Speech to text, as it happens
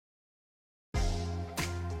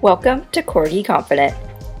Welcome to Corgi Confident.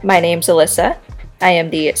 My name's Alyssa. I am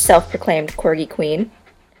the self-proclaimed Corgi Queen.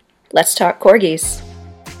 Let's talk Corgis.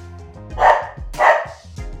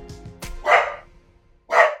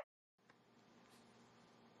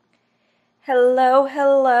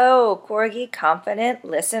 Hello, Corgi Confident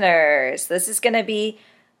listeners. This is going to be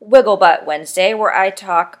Wiggle Butt Wednesday, where I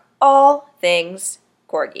talk all things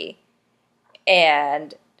Corgi.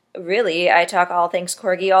 And really, I talk all things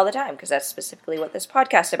Corgi all the time, because that's specifically what this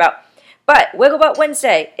podcast is about. But Wiggle Butt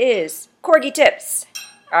Wednesday is Corgi tips.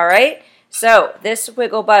 All right? So this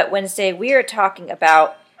Wiggle Butt Wednesday, we are talking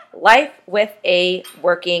about life with a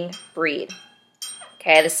working breed.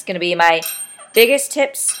 Okay, this is going to be my biggest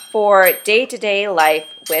tips for day-to-day life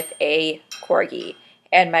with a Corgi.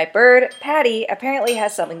 And my bird, Patty, apparently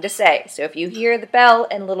has something to say. So if you hear the bell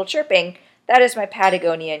and little chirping, that is my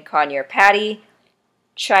Patagonian conure, Patty,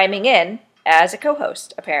 chiming in as a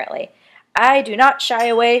co-host, apparently. I do not shy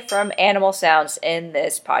away from animal sounds in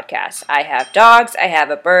this podcast. I have dogs, I have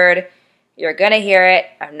a bird. You're going to hear it.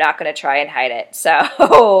 I'm not going to try and hide it.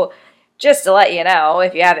 So just to let you know,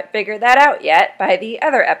 if you haven't figured that out yet, by the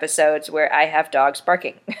other episodes where I have dogs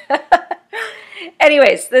barking.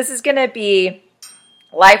 Anyways, this is going to be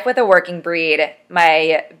life with a working breed,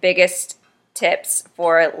 my biggest tips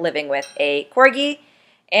for living with a Corgi,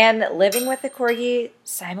 and living with a Corgi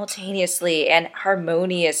simultaneously and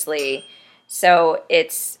harmoniously. So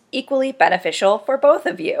it's equally beneficial for both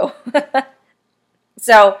of you.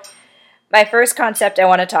 So my first concept I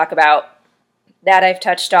want to talk about that I've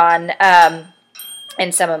touched on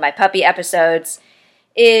in some of my puppy episodes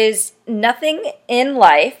is nothing in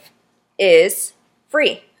life is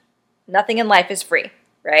free. Nothing in life is free,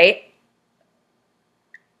 right?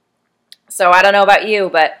 So I don't know about you,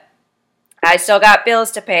 but I still got bills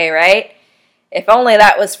to pay, right? If only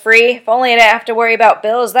that was free. If only I didn't have to worry about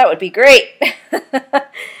bills, that would be great.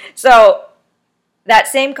 So that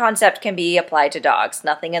same concept can be applied to dogs.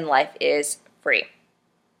 Nothing in life is free.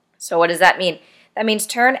 So what does that mean? That means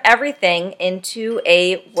turn everything into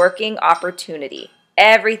a working opportunity.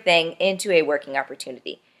 Everything into a working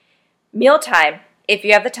opportunity. Mealtime, if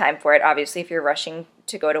you have the time for it, obviously if you're rushing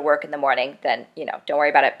to go to work in the morning, then, don't worry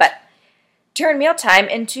about it. But turn mealtime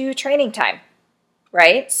into training time,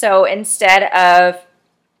 right? So instead of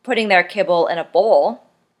putting their kibble in a bowl,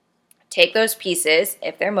 take those pieces,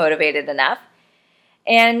 if they're motivated enough,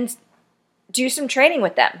 and do some training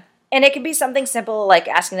with them. And it can be something simple like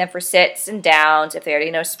asking them for sits and downs. If they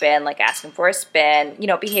already know spin, like asking for a spin,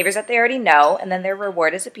 behaviors that they already know, and then their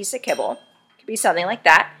reward is a piece of kibble. It could be something like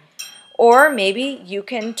that. Or maybe you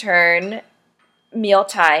can turn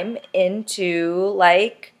mealtime into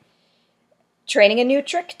like training a new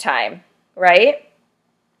trick time, right?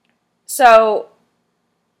 So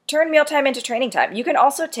turn mealtime into training time. You can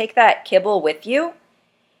also take that kibble with you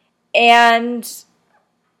and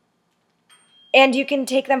you can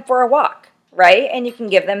take them for a walk, right? And you can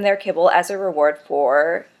give them their kibble as a reward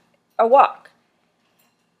for a walk.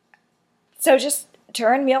 So just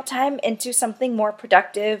turn mealtime into something more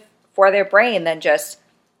productive for their brain than just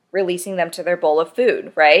releasing them to their bowl of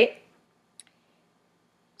food, right?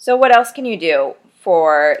 So what else can you do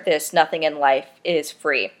for this nothing in life is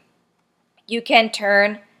free? You can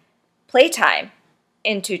turn playtime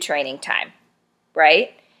into training time,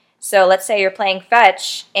 right? So let's say you're playing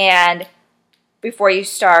fetch and before you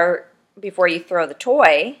throw the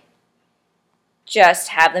toy, just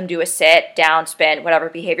have them do a sit, down, spin, whatever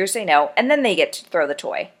behaviors they know, and then they get to throw the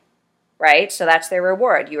toy, right? So that's their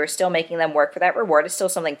reward. You are still making them work for that reward. It's still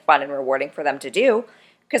something fun and rewarding for them to do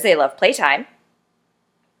because they love playtime.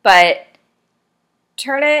 But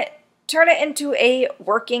turn it into a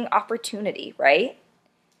working opportunity, right?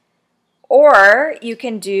 Or you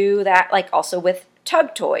can do that like also with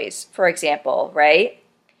tug toys, for example, right?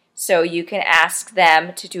 So you can ask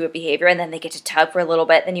them to do a behavior and then they get to tug for a little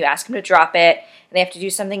bit. Then you ask them to drop it and they have to do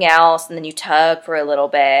something else and then you tug for a little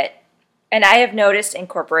bit. And I have noticed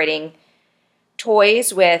incorporating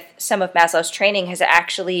toys with some of Maslow's training has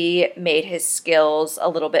actually made his skills a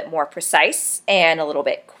little bit more precise and a little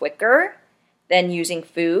bit quicker than using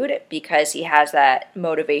food because he has that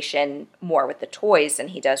motivation more with the toys than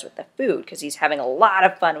he does with the food because he's having a lot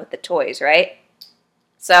of fun with the toys, right?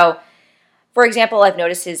 So, for example, I've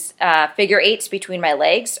noticed his figure eights between my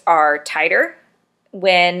legs are tighter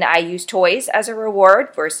when I use toys as a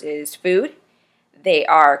reward versus food. They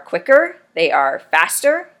are quicker, they are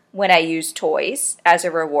faster when I use toys as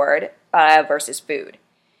a reward versus food.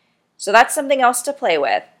 So that's something else to play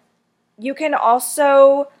with. You can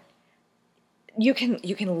also, you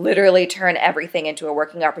can literally turn everything into a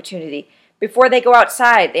working opportunity. Before they go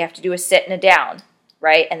outside, they have to do a sit and a down,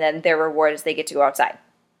 right? And then their reward is they get to go outside.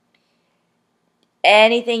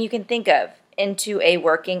 anything you can think of into a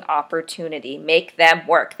working opportunity. Make them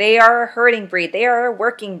work. They are a herding breed. They are a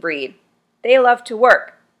working breed. They love to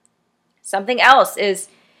work. Something else is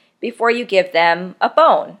before you give them a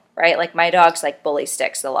bone, right? Like my dogs like bully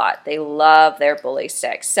sticks a lot. They love their bully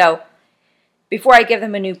sticks. So before I give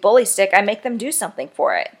them a new bully stick, I make them do something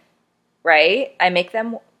for it, right? I make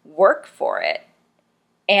them work for it.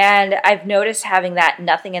 And I've noticed having that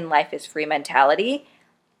nothing in life is free mentality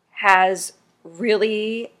has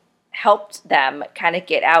really helped them kind of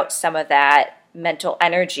get out some of that mental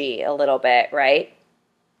energy a little bit, right?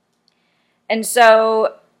 And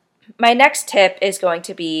so my next tip is going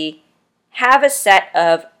to be have a set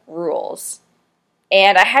of rules.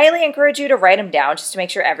 And I highly encourage you to write them down just to make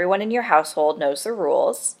sure everyone in your household knows the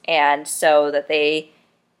rules, and so that they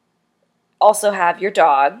also have your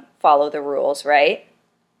dog follow the rules, right?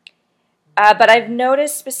 But I've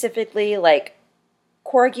noticed specifically, like,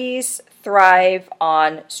 corgis thrive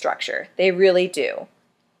on structure. They really do.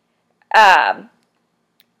 And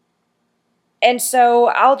so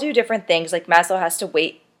I'll do different things, like Maslow has to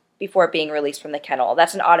wait before being released from the kennel.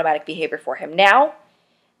 That's an automatic behavior for him now.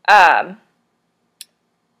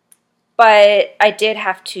 But I did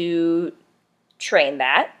have to train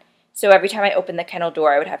that. So every time I opened the kennel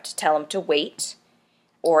door, I would have to tell him to wait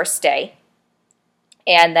or stay.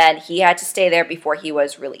 And then he had to stay there before he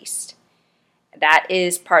was released. That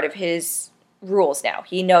is part of his rules now.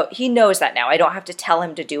 He knows that now. I don't have to tell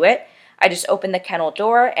him to do it. I just open the kennel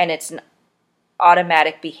door, and it's an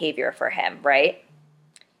automatic behavior for him, right?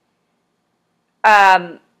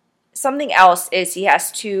 Something else is he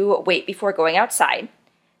has to wait before going outside.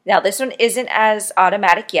 Now, this one isn't as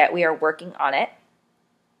automatic yet. We are working on it.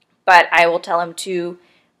 But I will tell him to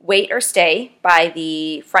wait or stay by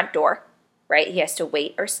the front door, right? He has to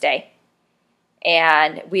wait or stay.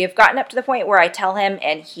 And we have gotten up to the point where I tell him,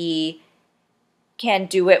 and he can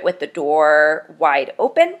do it with the door wide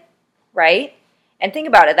open, right? And think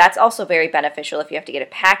about it. That's also very beneficial if you have to get a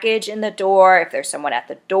package in the door, if there's someone at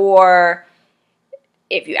the door,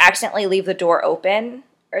 if you accidentally leave the door open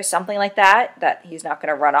or something like that, that he's not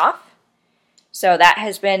going to run off. So that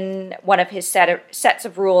has been one of his sets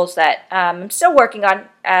of rules that I'm still working on.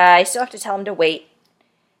 I still have to tell him to wait.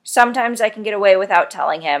 Sometimes I can get away without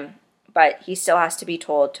telling him, but he still has to be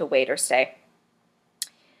told to wait or stay.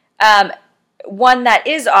 One that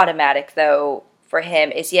is automatic, though, for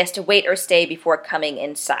him is he has to wait or stay before coming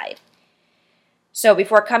inside. So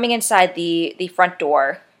before coming inside the front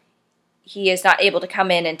door, he is not able to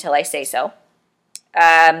come in until I say so.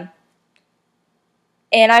 And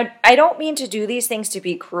I don't mean to do these things to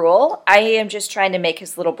be cruel. I am just trying to make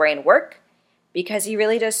his little brain work because he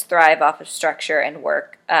really does thrive off of structure and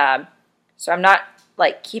work. So I'm not,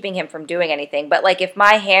 like, keeping him from doing anything. But, like, if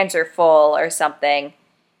my hands are full or something,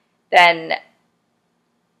 then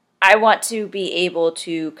I want to be able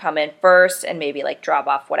to come in first and maybe, like, drop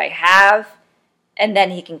off what I have, and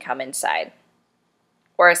then he can come inside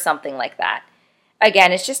or something like that.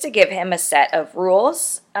 Again, it's just to give him a set of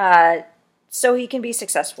rules so he can be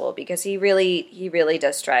successful because he really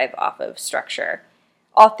does strive off of structure.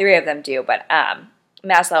 All three of them do, but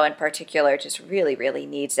Maslow in particular just really, really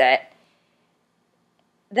needs it.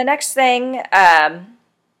 The next thing,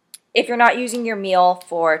 if you're not using your meal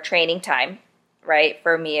for training time, right,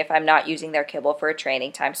 for me, if I'm not using their kibble for a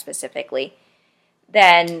training time specifically,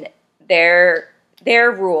 then their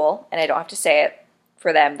rule, and I don't have to say it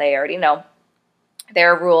for them, they already know,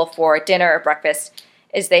 their rule for dinner or breakfast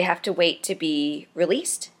is they have to wait to be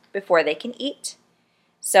released before they can eat.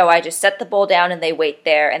 So I just set the bowl down and they wait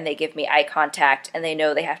there and they give me eye contact and they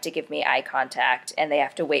know they have to give me eye contact and they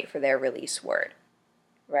have to wait for their release word,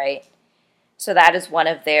 right? So that is one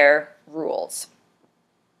of their rules.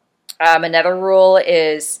 Another rule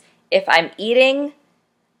is if I'm eating,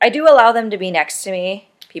 I do allow them to be next to me.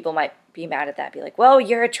 People might be mad at that, be like, well,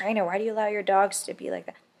 you're a trainer. Why do you allow your dogs to be like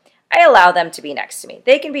that? I allow them to be next to me.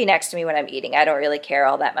 They can be next to me when I'm eating. I don't really care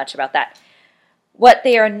all that much about that. What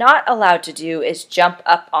they are not allowed to do is jump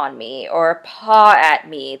up on me or paw at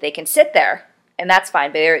me. They can sit there, and that's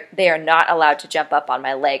fine, but they are not allowed to jump up on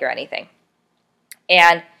my leg or anything.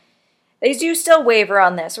 And they do still waver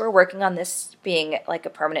on this. We're working on this being like a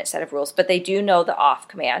permanent set of rules, but they do know the off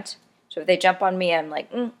command. So if they jump on me, I'm like,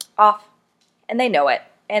 off. And they know it,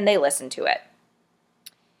 and they listen to it.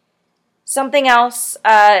 Something else,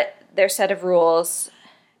 their set of rules,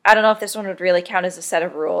 I don't know if this one would really count as a set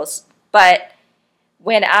of rules, but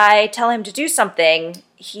when I tell him to do something,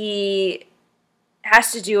 he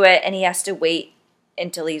has to do it, and he has to wait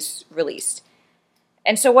until he's released.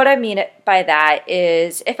 And so what I mean by that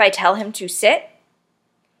is if I tell him to sit,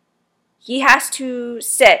 he has to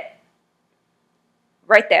sit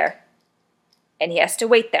right there, and he has to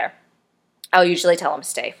wait there. I'll usually tell him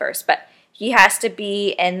stay first, but he has to be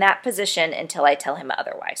in that position until I tell him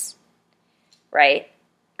otherwise, right?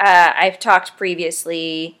 I've talked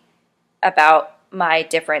previously about my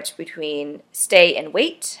difference between stay and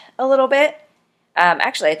wait a little bit.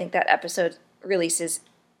 Actually, I think that episode releases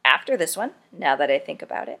after this one, now that I think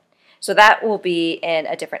about it. So that will be in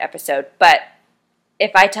a different episode. But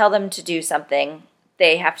if I tell them to do something,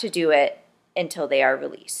 they have to do it until they are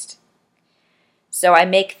released. So I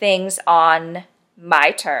make things on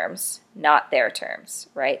my terms, not their terms,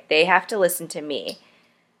 right? They have to listen to me.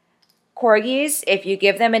 Corgis, if you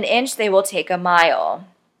give them an inch, they will take a mile.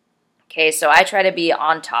 Okay, so I try to be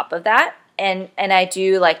on top of that, and I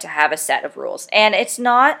do like to have a set of rules. And it's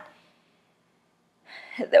not,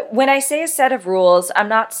 when I say a set of rules, I'm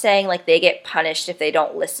not saying like they get punished if they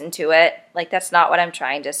don't listen to it. Like, that's not what I'm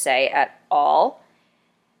trying to say at all.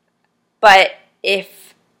 But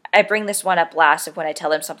if I bring this one up last of when I tell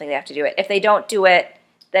them something, they have to do it. If they don't do it,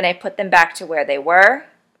 then I put them back to where they were,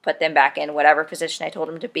 put them back in whatever position I told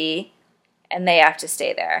them to be, and they have to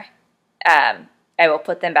stay there. I will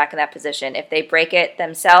put them back in that position. If they break it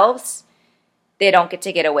themselves, they don't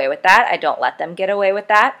get away with that. I don't let them get away with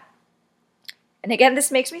that. And again,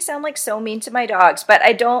 this makes me sound like so mean to my dogs, but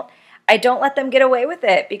I don't let them get away with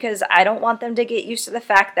it because I don't want them to get used to the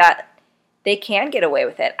fact that they can get away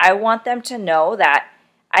with it. I want them to know that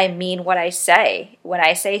I mean what I say. When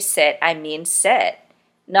I say sit, I mean sit,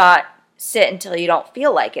 not sit until you don't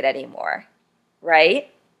feel like it anymore,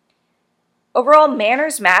 right? Overall,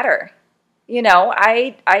 manners matter. You know,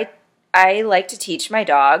 I like to teach my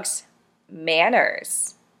dogs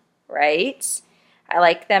manners, right? I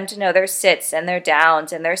like them to know their sits and their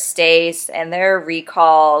downs and their stays and their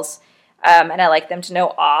recalls, and I like them to know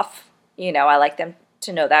off. You know, I like them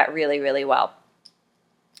to know that really, really well.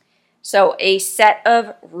 So a set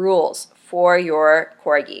of rules for your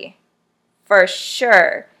Corgi, for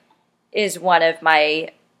sure, is one of my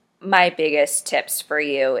biggest tips for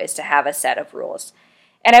you, is to have a set of rules.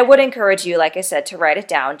 And I would encourage you, like I said, to write it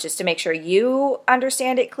down just to make sure you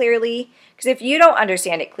understand it clearly. Because if you don't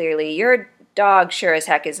understand it clearly, your dog sure as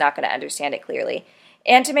heck is not going to understand it clearly.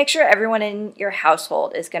 And to make sure everyone in your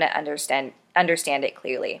household is going to understand it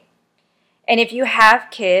clearly. And if you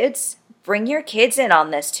have kids, bring your kids in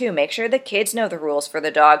on this too. Make sure the kids know the rules for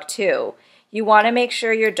the dog too. You want to make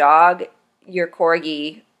sure your dog, your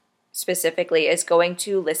Corgi specifically, is going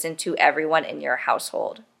to listen to everyone in your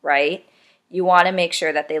household, right? You want to make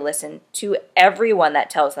sure that they listen to everyone that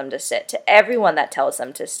tells them to sit, to everyone that tells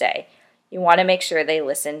them to stay. You want to make sure they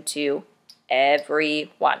listen to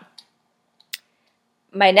everyone.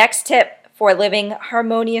 My next tip for living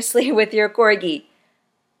harmoniously with your Corgi: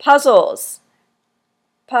 puzzles.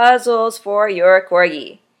 Puzzles for your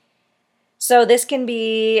Corgi. So this can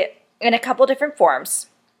be in a couple different forms.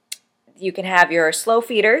 You can have your slow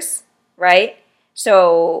feeders, right?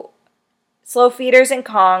 So slow feeders and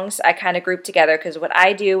Kongs, I kind of group together because what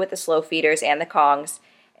I do with the slow feeders and the Kongs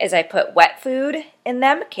is I put wet food in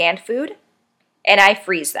them, canned food, and I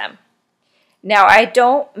freeze them. Now, I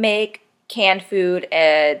don't make canned food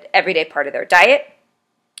an everyday part of their diet.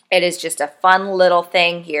 It is just a fun little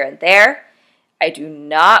thing here and there. I do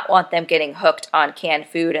not want them getting hooked on canned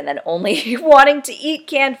food and then only wanting to eat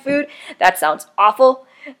canned food. That sounds awful.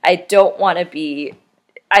 I don't want to be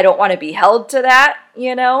held to that,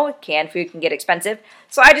 you know. Canned food can get expensive.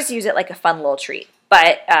 So I just use it like a fun little treat.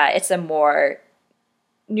 But it's a more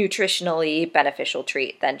nutritionally beneficial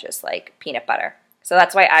treat than just like peanut butter. So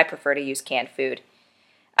that's why I prefer to use canned food.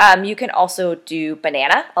 You can also do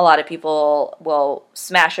banana. A lot of people will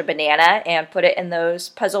smash a banana and put it in those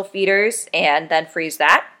puzzle feeders and then freeze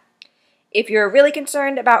that. If you're really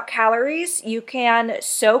concerned about calories, you can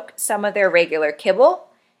soak some of their regular kibble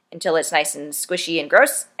until it's nice and squishy and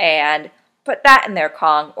gross and put that in their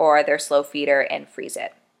Kong or their slow feeder and freeze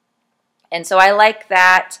it. And so I like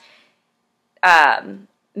that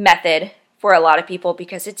method for a lot of people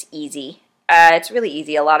because it's easy. It's really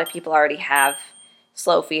easy. A lot of people already have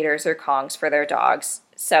slow feeders or Kongs for their dogs,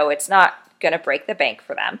 so it's not going to break the bank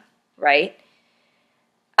for them, right?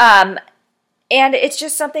 And it's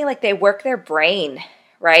just something like they work their brain,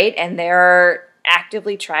 right? And they're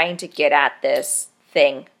actively trying to get at this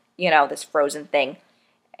thing, you know, this frozen thing.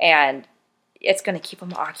 And it's going to keep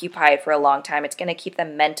them occupied for a long time. It's going to keep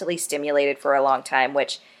them mentally stimulated for a long time,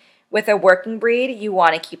 which with a working breed, you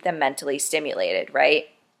want to keep them mentally stimulated, right?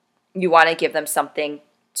 You want to give them something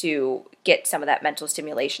to get some of that mental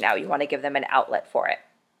stimulation out. You want to give them an outlet for it.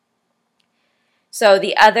 So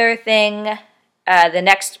the other thing, the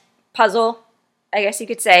next puzzle, I guess you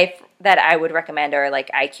could say, that I would recommend are like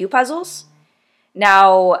IQ puzzles.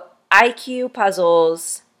 Now, IQ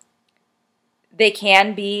puzzles, they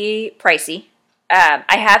can be pricey.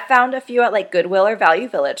 I have found a few at like Goodwill or Value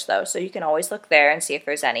Village though, so you can always look there and see if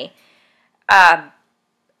there's any. Um,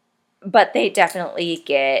 but they definitely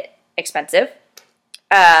get expensive.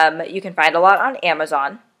 You can find a lot on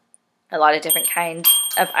Amazon, a lot of different kinds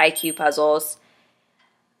of IQ puzzles.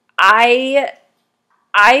 I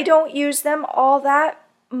don't use them all that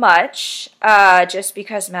much, just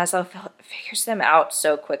because Maslow figures them out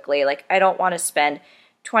so quickly. Like, I don't want to spend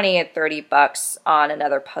 20 and 30 bucks on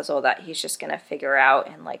another puzzle that he's just going to figure out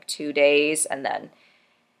in like 2 days, and then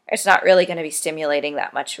it's not really going to be stimulating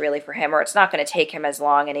that much really for him, or it's not going to take him as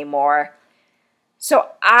long anymore. So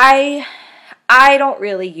I don't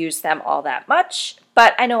really use them all that much,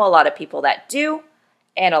 but I know a lot of people that do,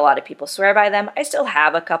 and a lot of people swear by them. I still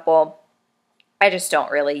have a couple. I just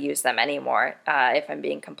don't really use them anymore, if I'm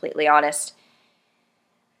being completely honest.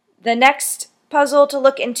 The next puzzle to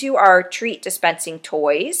look into are treat dispensing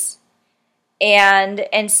toys. And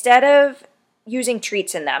instead of using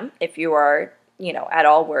treats in them, if you are, at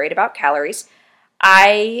all worried about calories,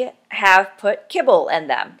 I have put kibble in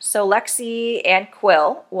them. So Lexi and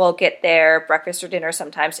Quill will get their breakfast or dinner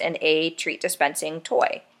sometimes in a treat dispensing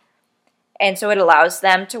toy. And so it allows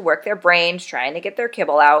them to work their brains trying to get their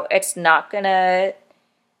kibble out. It's not going to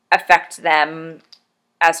affect them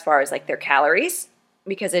as far as like their calories,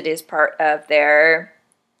 because it is part of their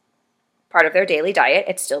daily diet.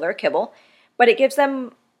 It's still their kibble, but it gives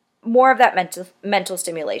them more of that mental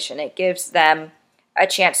stimulation. It gives them a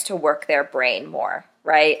chance to work their brain more,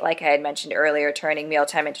 right? Like I had mentioned earlier, turning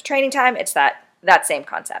mealtime into training time. It's that same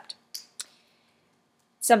concept.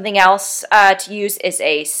 Something else to use is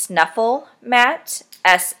a snuffle mat,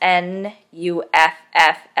 Snuffle,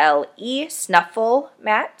 snuffle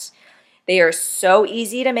mat. They are so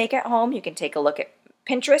easy to make at home. You can take a look at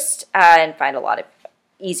Pinterest and find a lot of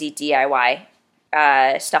easy DIY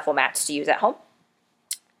snuffle mats to use at home.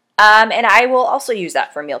 And I will also use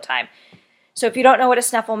that for mealtime. So if you don't know what a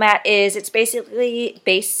snuffle mat is, it's basically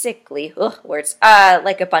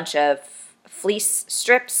like a bunch of fleece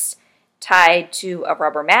strips tied to a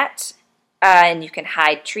rubber mat, and you can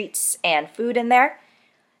hide treats and food in there.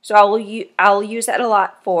 So I'll use that a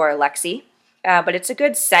lot for Lexi, but it's a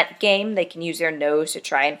good scent game. They can use their nose to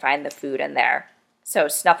try and find the food in there. So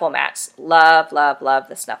snuffle mats, love, love, love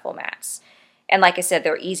the snuffle mats. And like I said,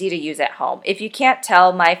 they're easy to use at home. If you can't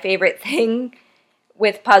tell, my favorite thing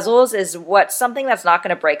with puzzles is what's something that's not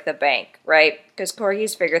going to break the bank, right? Because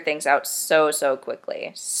corgis figure things out so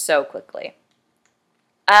quickly.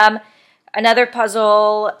 Another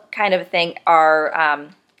puzzle kind of thing are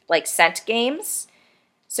like scent games.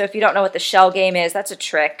 So if you don't know what the shell game is, that's a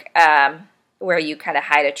trick where you kind of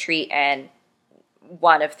hide a treat in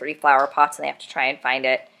one of 3 flower pots and they have to try and find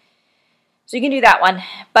it. So you can do that one.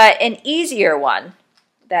 But an easier one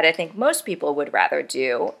that I think most people would rather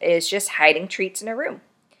do is just hiding treats in a room.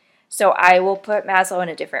 So I will put Maslow in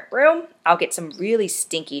a different room. I'll get some really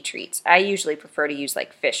stinky treats. I usually prefer to use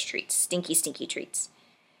like fish treats, stinky treats.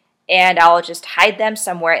 And I'll just hide them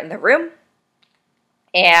somewhere in the room.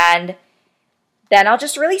 And then I'll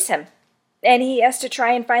just release him. And he has to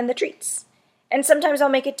try and find the treats. And sometimes I'll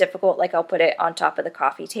make it difficult, like I'll put it on top of the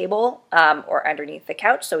coffee table or underneath the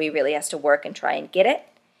couch, so he really has to work and try and get it.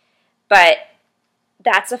 But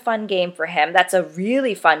that's a fun game for him. That's a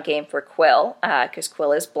really fun game for Quill, because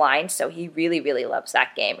Quill is blind, so he really, really loves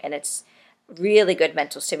that game. And it's really good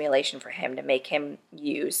mental stimulation for him to make him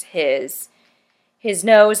use his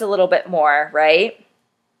nose a little bit more, right?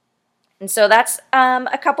 And so that's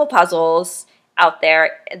a couple puzzles out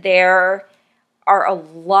there. There are a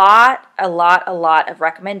lot of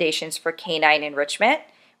recommendations for canine enrichment,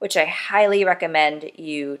 which I highly recommend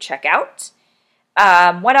you check out.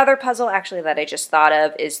 One other puzzle actually that I just thought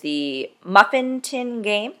of is the muffin tin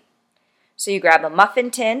game. So you grab a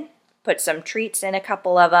muffin tin, put some treats in a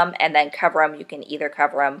couple of them, and then cover them. You can either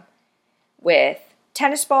cover them with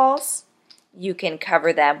tennis balls, you can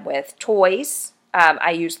cover them with toys.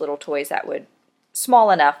 I use little toys that would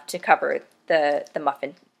small enough to cover the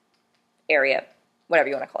muffin area, whatever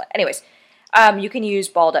you want to call it. Anyways, you can use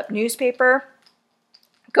balled up newspaper.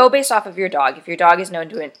 Go based off of your dog. If your dog is known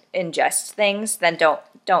to ingest things, then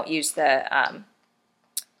don't use the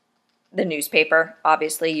newspaper.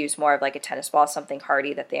 Obviously, use more of like a tennis ball, something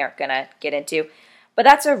hardy that they aren't gonna get into. But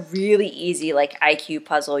that's a really easy like IQ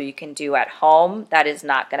puzzle you can do at home that is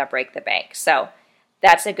not gonna break the bank. So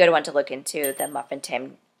that's a good one to look into, the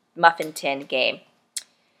muffin tin game.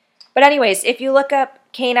 But anyways, if you look up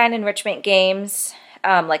canine enrichment games,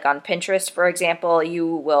 like on Pinterest, for example, you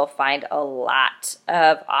will find a lot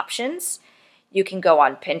of options. You can go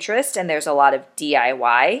on Pinterest, and there's a lot of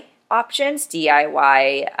DIY options,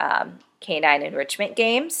 DIY canine enrichment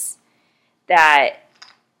games that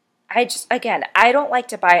I don't like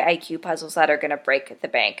to buy IQ puzzles that are going to break the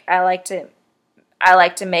bank. I like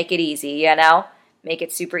to make it easy, make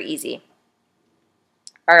it super easy.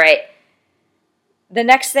 All right. The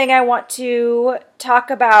next thing I want to talk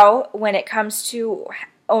about when it comes to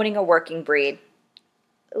owning a working breed,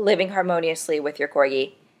 living harmoniously with your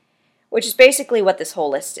corgi, which is basically what this whole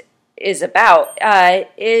list is about,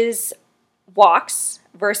 is walks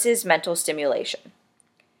versus mental stimulation.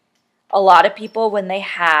 A lot of people, when they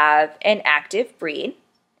have an active breed,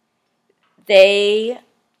 they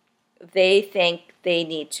think they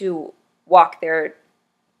need to walk their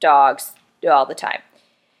dogs all the time.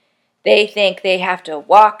 They think they have to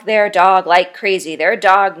walk their dog like crazy. Their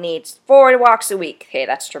dog needs 4 walks a week. Okay,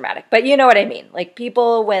 that's dramatic. But you know what I mean. Like,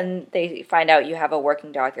 people, when they find out you have a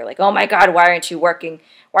working dog, they're like, oh my God, why aren't you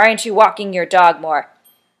walking your dog more?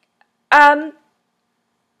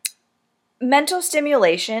 Mental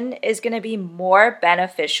stimulation is going to be more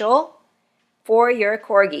beneficial for your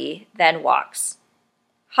corgi than walks.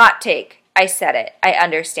 Hot take. I said it. I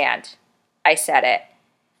understand. I said it.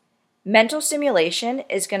 Mental stimulation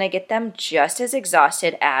is going to get them just as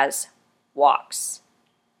exhausted as walks.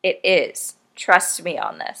 It is. Trust me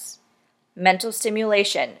on this. Mental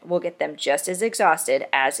stimulation will get them just as exhausted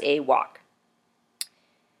as a walk.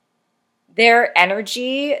 Their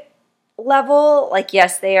energy level, like,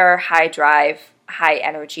 yes, they are high drive, high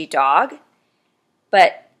energy dog,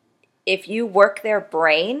 but if you work their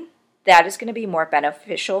brain, that is going to be more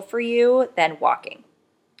beneficial for you than walking.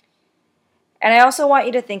 And I also want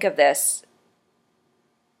you to think of this.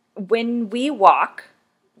 When we walk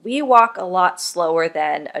a lot slower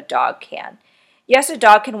than a dog can. Yes, a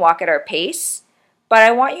dog can walk at our pace, but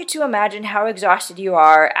I want you to imagine how exhausted you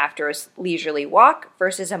are after a leisurely walk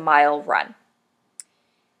versus a mile run.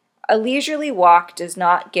 A leisurely walk does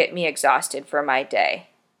not get me exhausted for my day.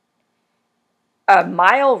 A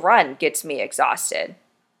mile run gets me exhausted,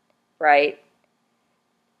 right?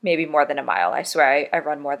 Maybe more than a mile. I swear I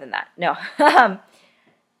run more than that. No.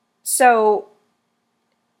 So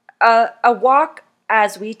a walk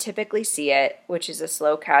as we typically see it, which is a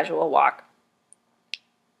slow, casual walk,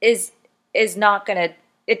 is not going to,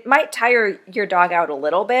 it might tire your dog out a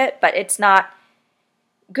little bit, but it's not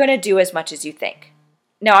going to do as much as you think.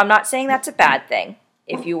 Now, I'm not saying that's a bad thing.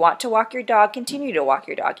 If you want to walk your dog, continue to walk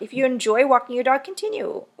your dog. If you enjoy walking your dog,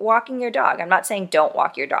 continue walking your dog. I'm not saying don't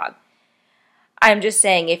walk your dog. I'm just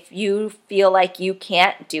saying if you feel like you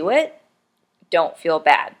can't do it, don't feel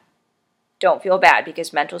bad. Don't feel bad,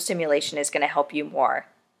 because mental stimulation is going to help you more.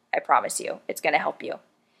 I promise you. It's going to help you.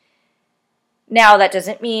 Now, that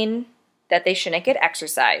doesn't mean that they shouldn't get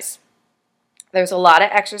exercise. There's a lot of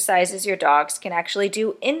exercises your dogs can actually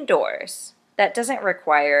do indoors that doesn't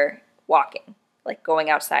require walking, like going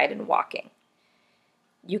outside and walking.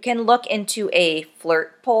 You can look into a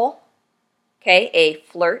flirt pole, okay? A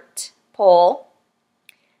flirt pole.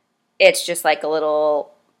 It's just like a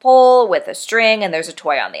little pole with a string and there's a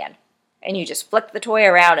toy on the end. And you just flick the toy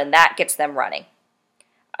around and that gets them running.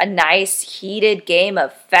 A nice heated game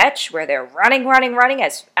of fetch where they're running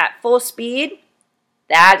at full speed,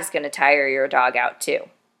 that is going to tire your dog out too,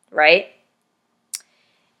 right?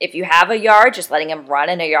 If you have a yard, just letting them run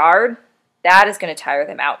in a yard, that is going to tire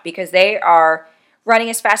them out because they are running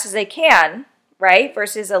as fast as they can, right?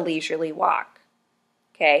 Versus a leisurely walk,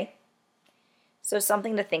 okay? So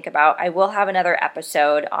something to think about. I will have another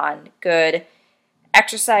episode on good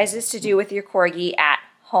exercises to do with your corgi at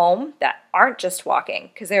home that aren't just walking,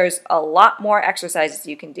 because there's a lot more exercises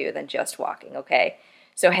you can do than just walking, okay?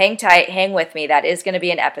 So hang tight, hang with me. That is going to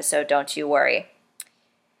be an episode, don't you worry.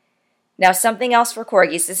 Now, something else for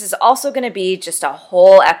corgis. This is also going to be just a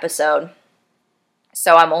whole episode,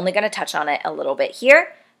 so I'm only going to touch on it a little bit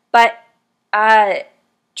here. But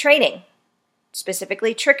training,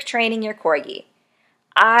 specifically trick training your corgi.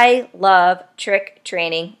 I love trick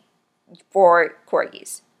training for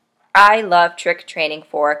corgis. I love trick training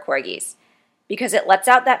for corgis because it lets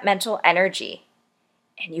out that mental energy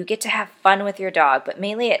and you get to have fun with your dog, but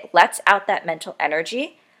mainly it lets out that mental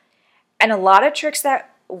energy. And a lot of tricks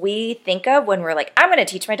that we think of when we're like, I'm going to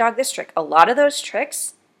teach my dog this trick, a lot of those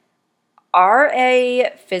tricks are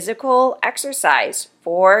a physical exercise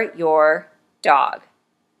for your dog.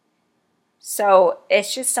 So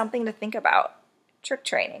it's just something to think about, trick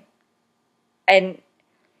training. And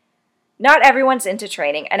not everyone's into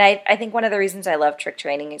training, and I think one of the reasons I love trick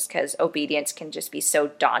training is because obedience can just be so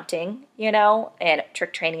daunting, and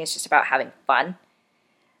trick training is just about having fun.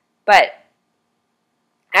 But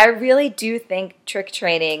I really do think trick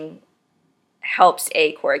training helps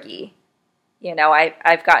a corgi. You know,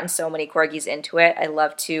 I've gotten so many corgis into it. I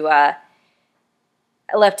love to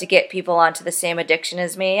get people onto the same addiction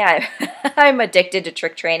as me. I'm addicted to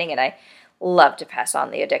trick training, and I love to pass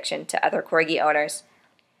on the addiction to other corgi owners.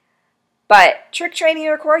 But trick training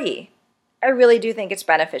your corgi, I really do think it's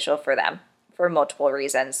beneficial for them for multiple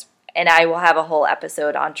reasons. And I will have a whole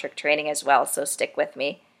episode on trick training as well, so stick with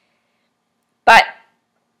me. But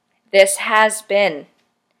this has been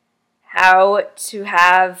how to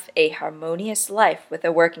have a harmonious life with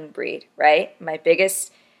a working breed, right? My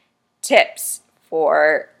biggest tips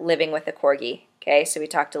for living with a corgi. Okay, so we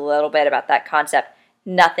talked a little bit about that concept.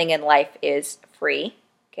 Nothing in life is free.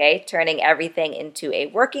 Okay, turning everything into a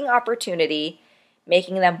working opportunity,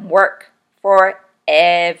 making them work for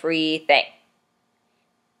everything.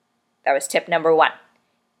 That was tip number 1.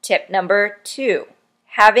 Tip number 2,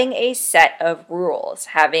 having a set of rules,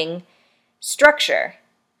 having structure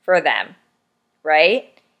for them,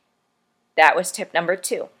 right? That was tip number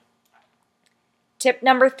 2. Tip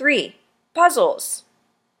number 3, puzzles.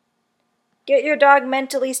 Get your dog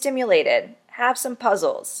mentally stimulated. Have some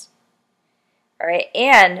puzzles. All right,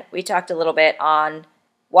 and we talked a little bit on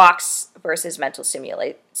walks versus mental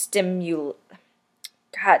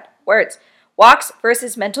Walks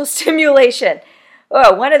versus mental stimulation.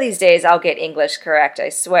 Oh, one of these days I'll get English correct, I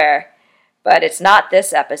swear. But it's not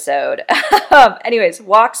this episode. Anyways,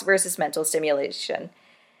 walks versus mental stimulation.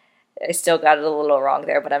 I still got it a little wrong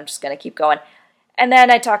there, but I'm just going to keep going. And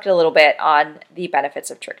then I talked a little bit on the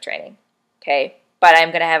benefits of trick training. Okay, but I'm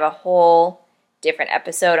going to have a whole different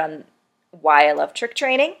episode on why I love trick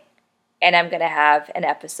training. And I'm going to have an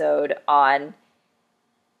episode on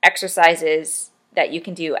exercises that you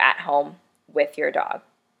can do at home with your dog.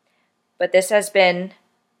 But this has been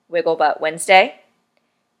Wiggle Butt Wednesday.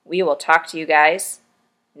 We will talk to you guys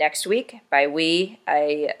next week. By we,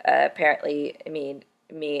 I apparently mean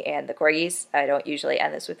me and the corgis. I don't usually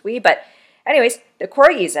end this with we, but anyways, the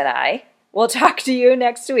corgis and I will talk to you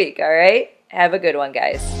next week, all right? Have a good one,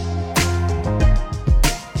 guys.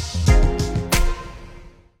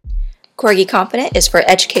 Corgi Confident is for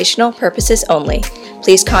educational purposes only.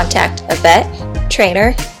 Please contact a vet,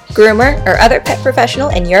 trainer, groomer, or other pet professional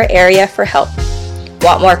in your area for help.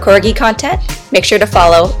 Want more Corgi content? Make sure to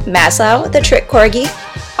follow Maslow the Trick Corgi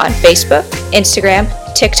on Facebook, Instagram,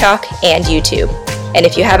 TikTok, and YouTube. And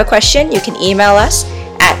if you have a question, you can email us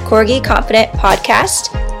at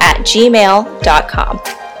corgiconfidentpodcast@gmail.com.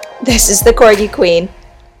 This is the Corgi Queen,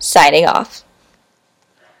 signing off.